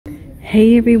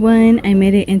Hey everyone, I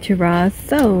made it into Ross.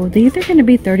 So these are going to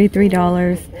be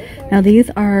 $33. Now these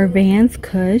are Vans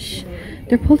Cush.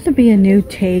 They're supposed to be a new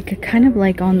take, kind of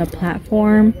like on the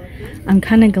platform. I'm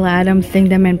kind of glad I'm seeing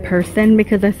them in person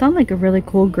because I saw like a really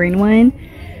cool green one.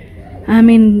 I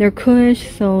mean, they're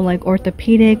Cush, so like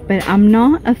orthopedic, but I'm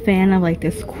not a fan of like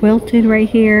this quilted right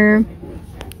here.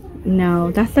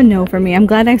 No, that's a no for me. I'm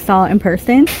glad I saw it in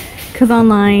person because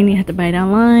online you have to buy it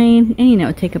online and, you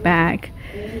know, take it back.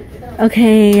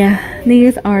 Okay,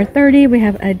 these are 30. We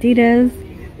have Adidas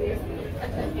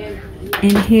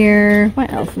in here.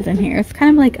 What else is in here? It's kind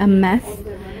of like a mess.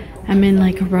 I'm in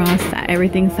like Ross that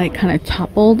everything's like kind of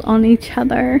toppled on each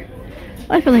other.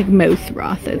 I feel like most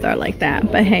Rosses are like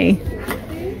that, but hey,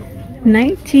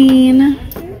 19.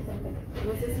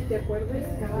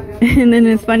 And then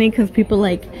it's funny because people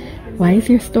like, why is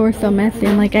your store so messy?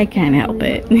 I'm like, I can't help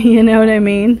it. You know what I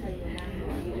mean?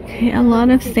 Okay, a lot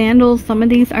of sandals. Some of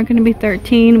these are going to be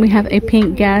 13. We have a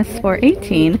pink Guess for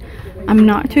 18. I'm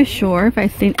not too sure if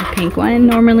I've seen a pink one.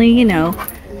 Normally, you know,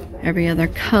 every other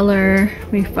color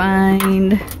we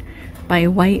find by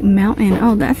White Mountain.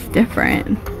 Oh, that's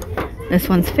different. This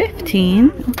one's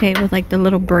 15. Okay, with like the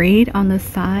little braid on the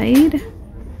side.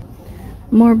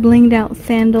 More blinged out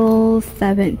sandals,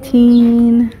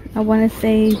 17. I want to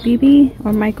say BB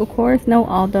or Michael Kors. No,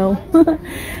 Aldo.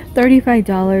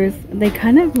 $35. They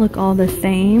kind of look all the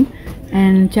same.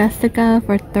 And Jessica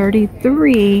for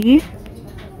 33.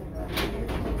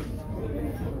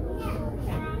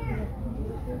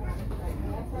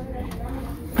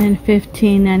 And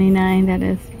 $15.99. That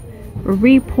is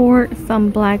Report.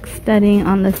 Some black studding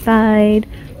on the side.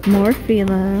 More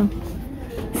Fila.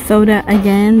 Soda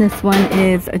again. This one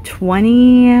is a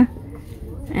 20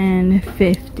 and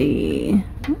 50.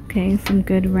 Okay, some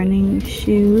good running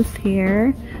shoes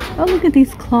here. Oh, look at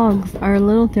these clogs, are a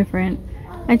little different.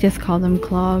 I just call them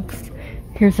clogs.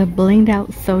 Here's a blinged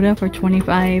out Soda for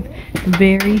 25.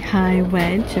 Very high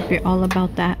wedge if you're all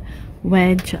about that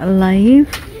wedge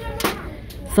life.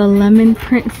 It's a lemon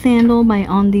print sandal by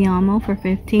Andiamo for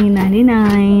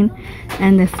 $15.99.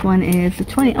 And this one is a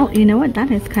 20. Oh, you know what?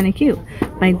 That is kind of cute.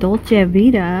 By Dolce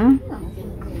Vita.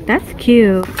 That's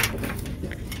cute.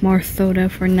 More Soda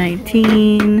for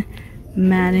 19.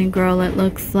 Madden Girl, it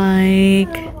looks like.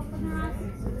 I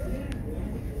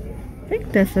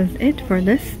think this is it for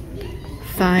this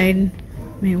side.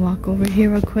 Let me walk over here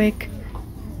real quick.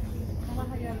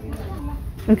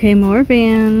 Okay, more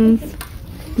Vans.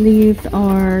 These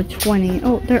are 20.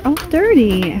 Oh, they're all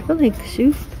 30. I feel like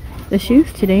the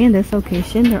shoes today in this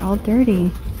location, they're all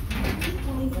 30.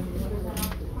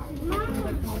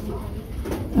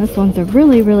 This one's a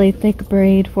really thick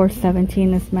braid for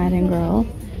 17. This Madden Girl.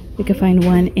 You can find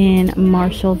one in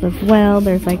Marshalls as well.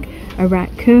 There's like a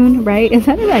raccoon, right? Is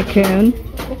that a raccoon?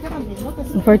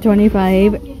 For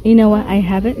 25. You know what? I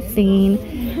haven't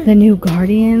seen the new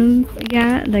Guardians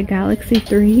yet, the Galaxy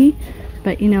 3.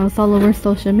 But you know, it's all over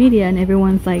social media and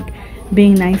everyone's like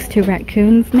being nice to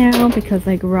raccoons now because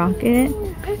like Rocket.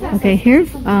 Okay, here's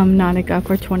Nautica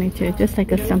for 22. Just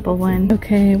like a simple one.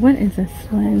 Okay, what is this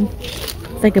one?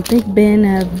 It's like a big bin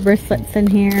of wristlets in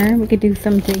here. We could do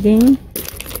some digging.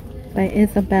 By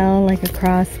Isabel, like a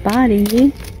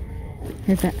crossbody.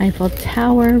 There's an Eiffel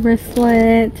Tower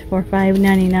wristlet for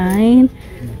 $5.99.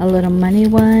 A little money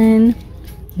one.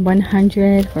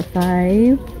 100 for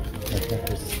 $5.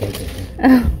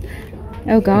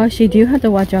 Oh gosh, you do have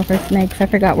to watch out for snakes. I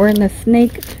forgot we're in the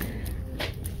snake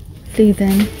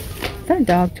season. Is that a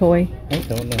dog toy? I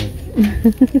don't know.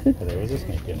 Oh, there was a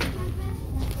snake in it.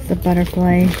 It's a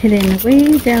butterfly hidden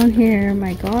way down here.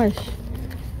 My gosh.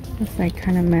 It's like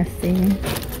kind of messy.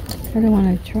 I don't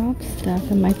want to drop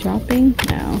stuff. Am I dropping?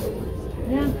 No.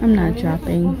 I'm not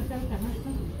dropping.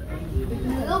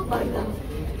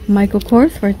 Michael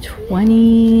Kors for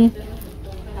 20.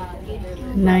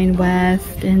 9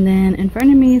 West. And then in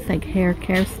front of me is like hair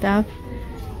care stuff.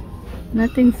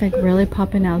 Nothing's like really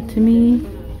popping out to me.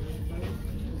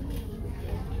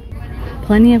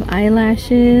 Plenty of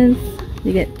eyelashes.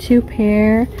 You get 2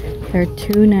 pair. They're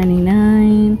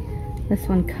 $2.99. This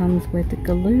one comes with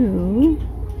glue.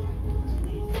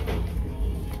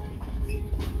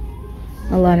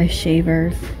 A lot of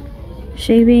shavers.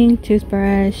 Shaving,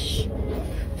 toothbrush.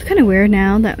 It's kind of weird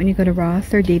now that when you go to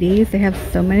Ross or DD's, they have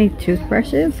so many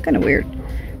toothbrushes. It's kind of weird.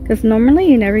 Because normally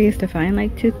you never used to find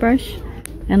like toothbrush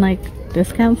and like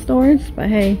discount stores. But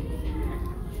hey.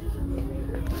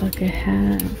 Look at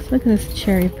hats. Look at this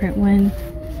cherry print one.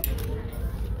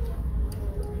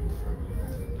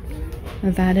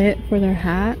 Is that it for their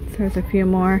hats? There's a few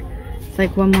more. It's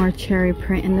like one more cherry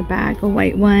print in the back, a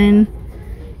white one.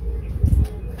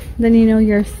 Then you know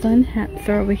your sun hats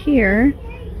are over here.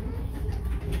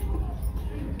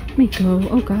 Let me go.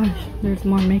 Oh gosh, there's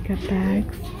more makeup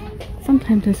bags.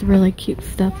 Sometimes there's really cute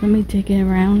stuff. Let me dig it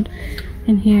around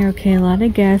in here. Okay, a lot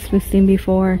of Guess we've seen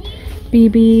before.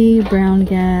 BB, Brown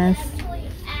Guess.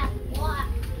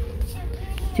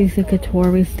 Juicy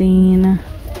Couture we've seen.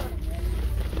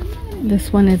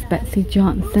 This one is Betsey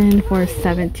Johnson for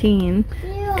 $17.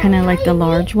 Kind of like the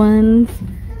large ones.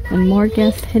 And more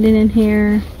Guess hidden in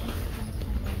here.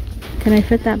 Can I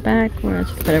fit that back? Or I'll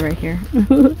just put it right here.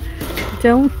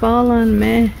 Don't fall on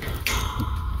me.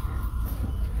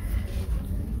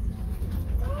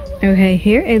 Okay,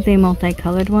 here is a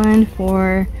multicolored one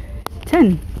for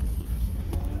 $10.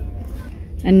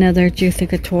 Another Juicy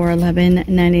Couture,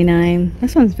 $11.99.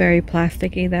 This one's very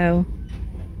plasticky though.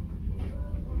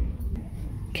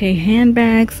 Okay,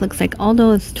 handbags. Looks like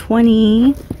Aldo is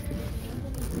 $20.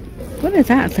 What is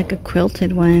that? It's like a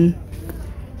quilted one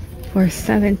for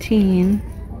 $17.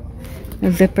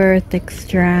 A zipper, thick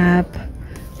strap.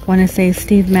 Want to say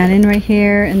Steve Madden right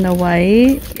here in the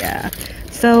white. Yeah.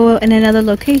 So in another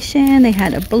location, they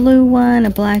had a blue one,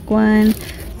 a black one.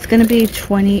 It's gonna be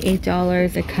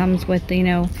 $28. It comes with, you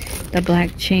know, the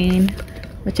black chain,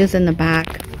 which is in the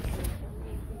back.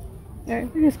 All right,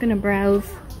 we're just gonna browse.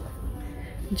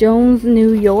 Jones,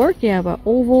 New York. Yeah, but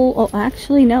oval. Oh,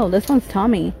 actually, no. This one's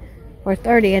Tommy for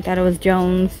 $30. I thought it was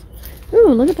Jones. Ooh,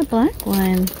 look at the black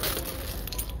one.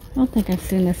 I don't think I've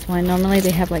seen this one. Normally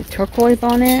they have like turquoise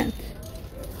on it.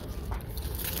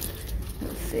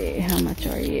 Let's see, how much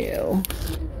are you?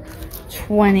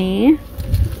 $20.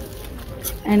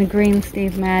 And green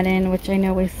Steve Madden, which I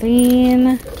know we've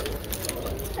seen.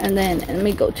 And then let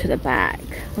me go to the back,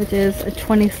 which is a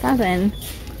 $27.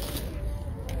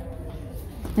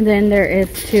 And then there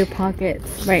is 2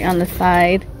 pockets right on the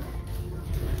side.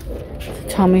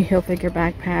 Tommy Hilfiger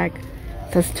backpack.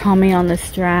 It says Tommy on the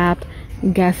strap.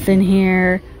 Guess in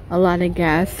here. A lot of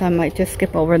Guess. I might just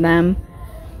skip over them.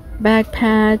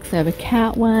 Backpacks. I have a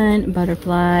cat one.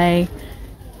 Butterfly.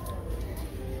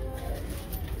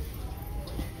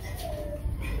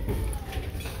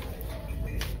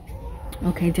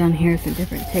 Okay, down here is a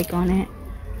different take on it.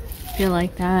 I feel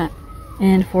like that.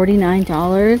 And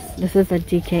 $49. This is a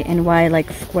DKNY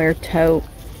like square tote.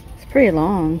 It's pretty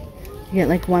long. You get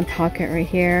like 1 pocket right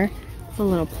here. It's a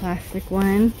little plastic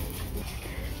one.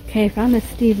 Okay, I found a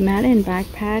Steve Madden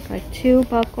backpack, like 2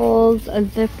 buckles, a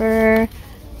zipper.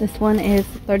 This one is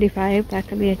 $35. That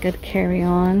could be a good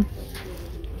carry-on.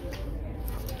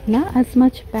 Not as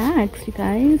much bags, you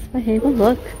guys, but hey, but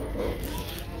look.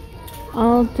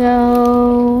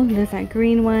 Aldo, there's that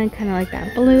green one, kind of like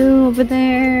that blue over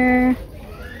there.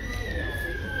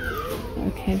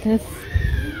 Okay, this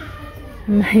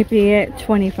might be at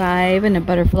 $25, and a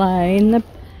butterfly, and the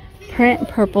print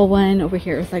purple one over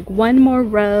here is like 1 more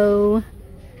row.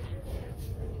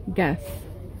 Guess.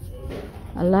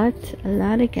 A lot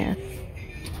of Guess.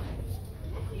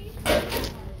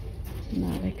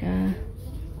 Nautica.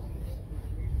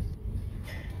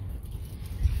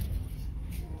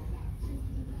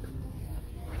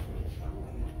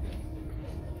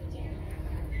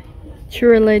 True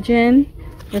Religion.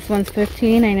 This one's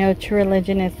 $15. I know True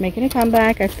Religion is making a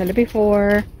comeback. I've said it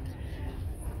before.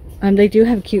 They do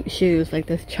have cute shoes like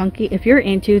this chunky. If you're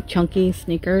into chunky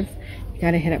sneakers, you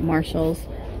gotta hit up Marshall's.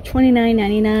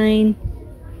 $29.99.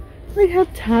 Look how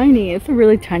tiny. It's a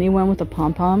really tiny one with a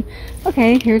pom-pom.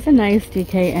 Okay, here's a nice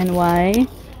DKNY.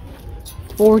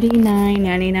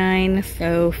 $49.99,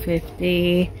 so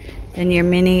 $50. Then your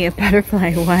mini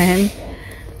butterfly one.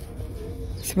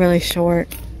 It's really short.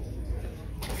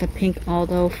 It's a pink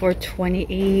Aldo for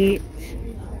 $28.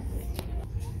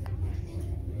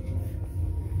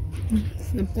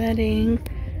 It's the bedding.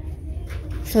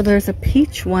 So there's a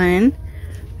peach one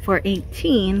for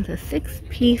 $18. The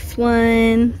 6-piece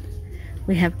one.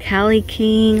 We have Cali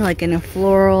King, like in a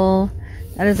floral.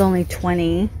 That is only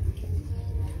 $20.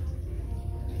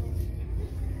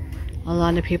 A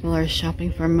lot of people are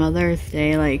shopping for Mother's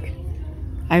Day. Like,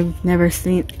 I've never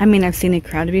seen, I mean, I've seen it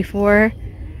crowded before,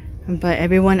 but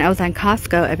everyone, I was on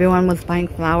Costco, everyone was buying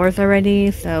flowers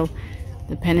already. So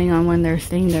depending on when they're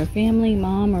seeing their family,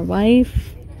 mom or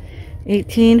wife.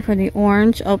 $18 for the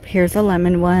orange. Oh, here's a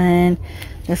lemon one.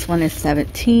 This one is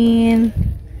 $17.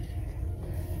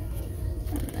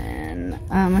 And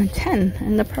then 10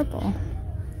 in the purple.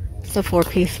 It's a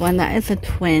 4-piece one. That is a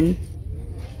twin.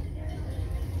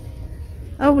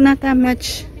 Oh, not that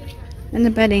much in the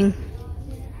bedding.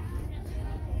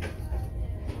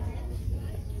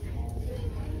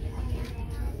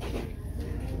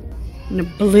 And a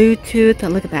Bluetooth.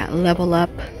 Look at that. Level Up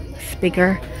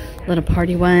speaker. Little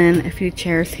party one. A few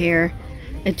chairs here.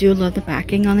 I do love the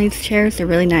backing on these chairs. They're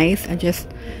really nice.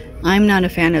 I'm not a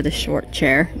fan of the short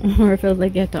chair. Or it feels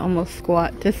like you have to almost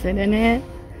squat to sit in it.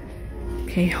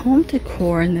 Okay, home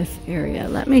decor in this area.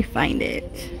 Let me find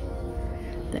it.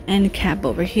 The end cap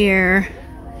over here.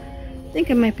 I think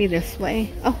it might be this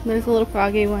way. Oh, there's a little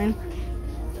froggy one.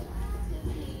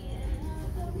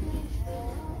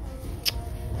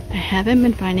 I haven't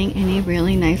been finding any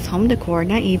really nice home decor,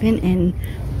 not even in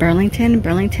Burlington.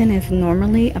 Burlington is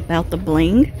normally about the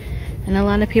bling. And a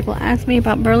lot of people ask me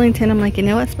about Burlington. I'm like, you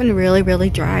know, it's been really, really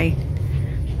dry.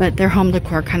 But their home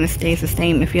decor kind of stays the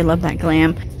same if you love that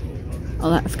glam. Oh,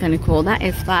 that's kind of cool. That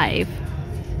is $5.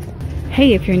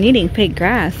 Hey, if you're needing fake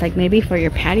grass, like maybe for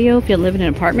your patio, if you live in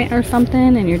an apartment or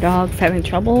something and your dog's having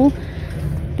trouble,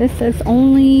 this is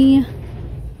only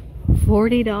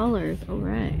 $40. All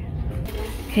right.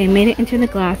 Okay, made it into the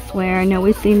glassware. I know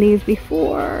we've seen these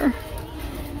before.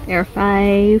 They're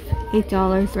 $5,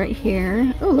 $8 right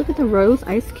here. Oh, look at the rose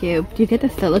ice cube. Do you get the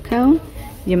silicone?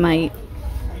 You might.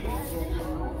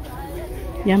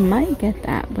 You might get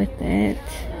that with it.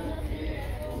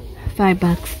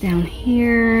 $5 down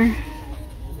here.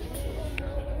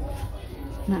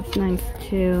 That's nice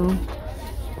too.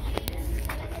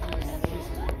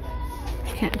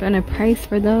 Can't find a price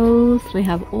for those. We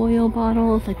have oil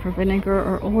bottles, like for vinegar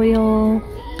or oil.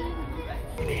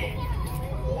 Okay,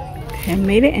 I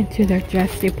made it into their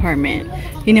dress department.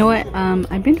 You know what?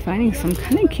 I've been finding some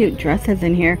kind of cute dresses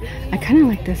in here. I kind of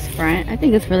like this front. I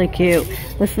think it's really cute.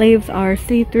 The sleeves are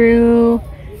see-through,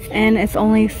 and it's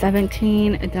only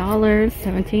 $17.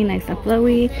 $17, nice and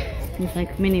flowy. These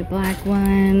like mini black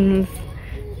ones.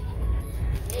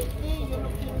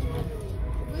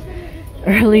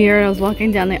 Earlier, I was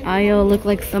walking down the aisle, looked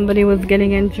like somebody was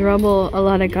getting in trouble. A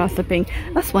lot of gossiping.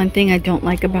 That's one thing I don't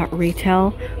like about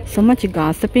retail. So much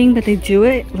gossiping, but they do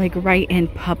it like right in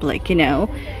public, you know?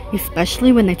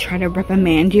 Especially when they try to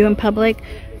reprimand you in public.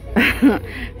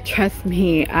 Trust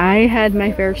me, I had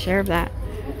my fair share of that.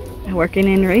 Working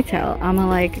in retail, I'm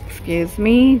like, excuse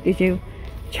me, did you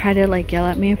try to like yell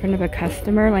at me in front of a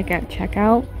customer like at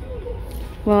checkout?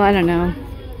 Well, I don't know.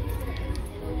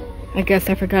 I guess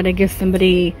I forgot to give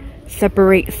somebody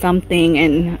separate something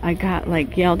and I got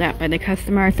like yelled at by the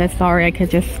customer. I said sorry, I could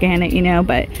just scan it, you know,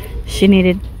 but she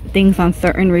needed things on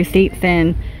certain receipts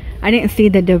and I didn't see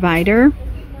the divider.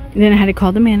 And then I had to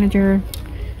call the manager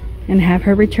and have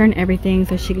her return everything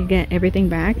so she could get everything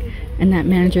back. And that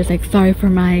manager's like, sorry for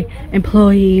my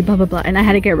employee, blah blah blah. And I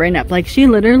had to get written up. Like, she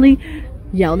literally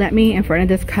yelled at me in front of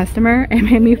this customer and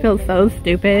made me feel so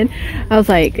stupid. I was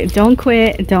like, don't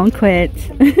quit, don't quit.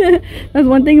 That's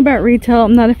one thing about retail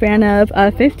I'm not a fan of.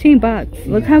 $15.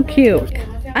 Look how cute.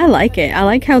 I like it. I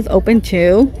like how it's open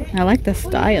too. I like the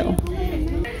style.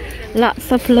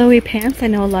 Lots of flowy pants. I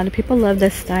know a lot of people love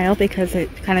this style because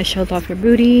it kind of shows off your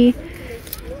booty.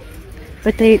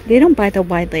 But they don't buy the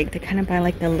wide leg. They kind of buy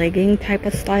like the legging type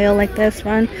of style like this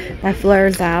one that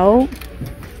flares out.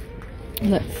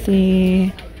 Let's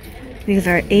see. These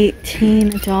are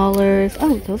 $18.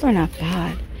 Oh, those are not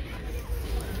bad.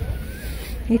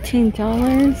 $18.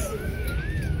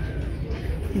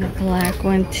 The black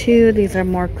one too. These are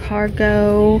more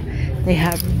cargo. They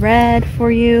have red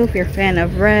for you if you're a fan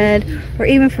of red, or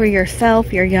even for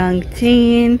yourself, your young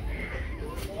teen.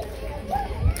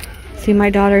 See, my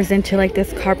daughter's into like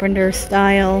this carpenter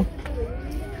style.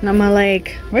 And I'm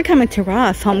like, we're coming to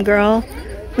Ross, homegirl.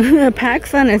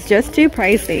 PacSun is just too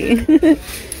pricey.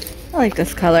 I like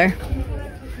this color.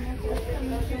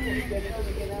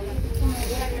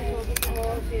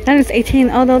 That is $18.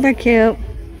 Oh, those are cute.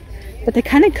 But they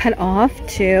kind of cut off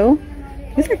too.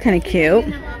 These are kind of cute.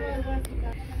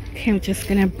 Okay, I'm just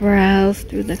gonna browse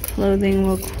through the clothing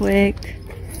real quick.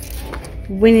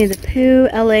 Winnie the Pooh,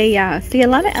 LA, yeah. See, a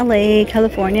lot of LA,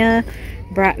 California.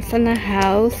 Bratz in the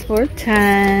House for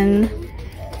 $10.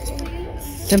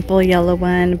 Simple yellow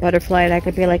one, butterfly, that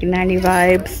could be like 90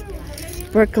 vibes.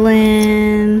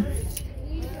 Brooklyn.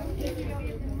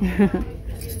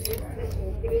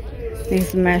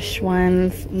 These mesh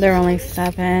ones, they're only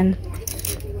 $7.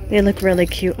 They look really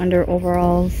cute under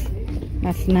overalls.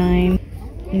 That's $9.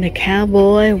 And the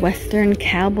cowboy, Western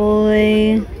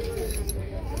cowboy.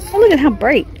 Oh, look at how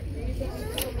bright.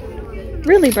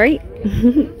 Really bright.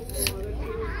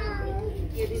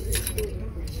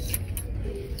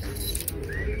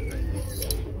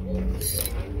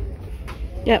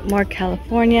 Yep, more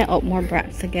California. Oh, more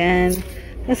Bratz again.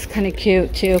 That's kind of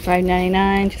cute too.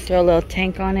 $5.99. Just throw a little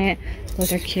tank on it.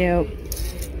 Those are cute.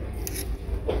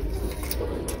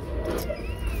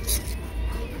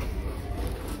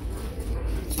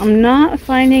 I'm not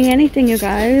finding anything, you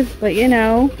guys, but you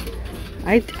know,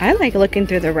 I like looking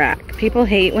through the rack. people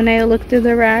hate when I look through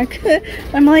the rack.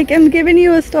 I'm like, I'm giving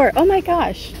you a store. Oh my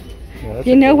gosh. Yeah,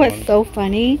 You know what's so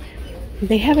funny?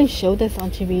 They haven't showed this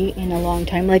on TV in a long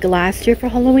time. Like last year for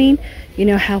Halloween, you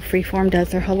know how Freeform does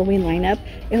their Halloween lineup?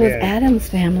 It was Addams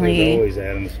Family. It was always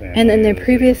Addams Family. And then the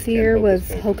previous year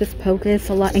was Hocus Pocus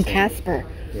a lot, and Casper.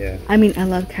 Yeah. I mean, I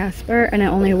love Casper, and I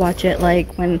only watch it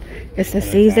like when it's the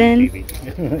season.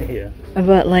 Yeah.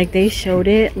 But like they showed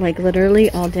it like literally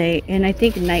all day, and I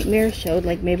think Nightmare showed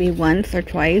like maybe once or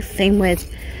twice. Same with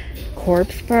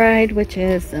Corpse Bride, which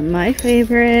is my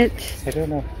favorite. I don't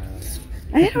know.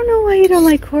 I don't know why you don't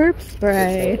like Corpse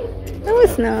Bride. No,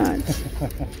 it's not.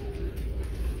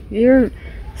 Your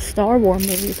Star Wars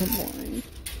movies are boring.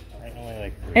 I only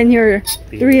like And your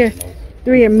the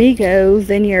Three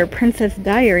Amigos and your Princess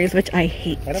Diaries, which I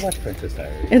hate. I don't watch Princess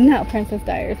Diaries. Isn't that Princess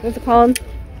Diaries? What's it called?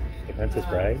 The Princess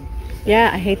Bride? Yeah,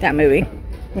 I hate that movie.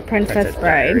 The Princess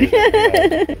Bride.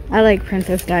 Diaries, yeah. I like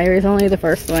Princess Diaries, only the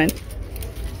first one.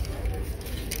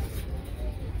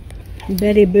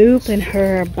 Betty Boop and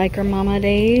her biker mama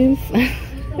days.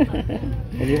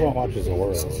 And you won't watch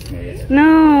Zorro, maybe.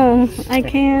 No, I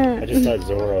can't. I just thought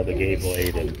Zorro, the gay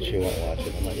blade, and she won't watch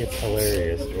it. I'm like, it's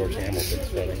hilarious. George Hamilton's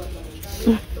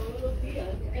funny.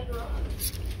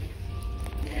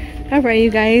 Alright, you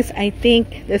guys, I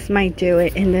think this might do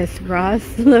it in this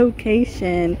Ross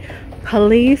location.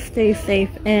 Please stay safe,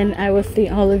 and I will see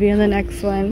all of you in the next one.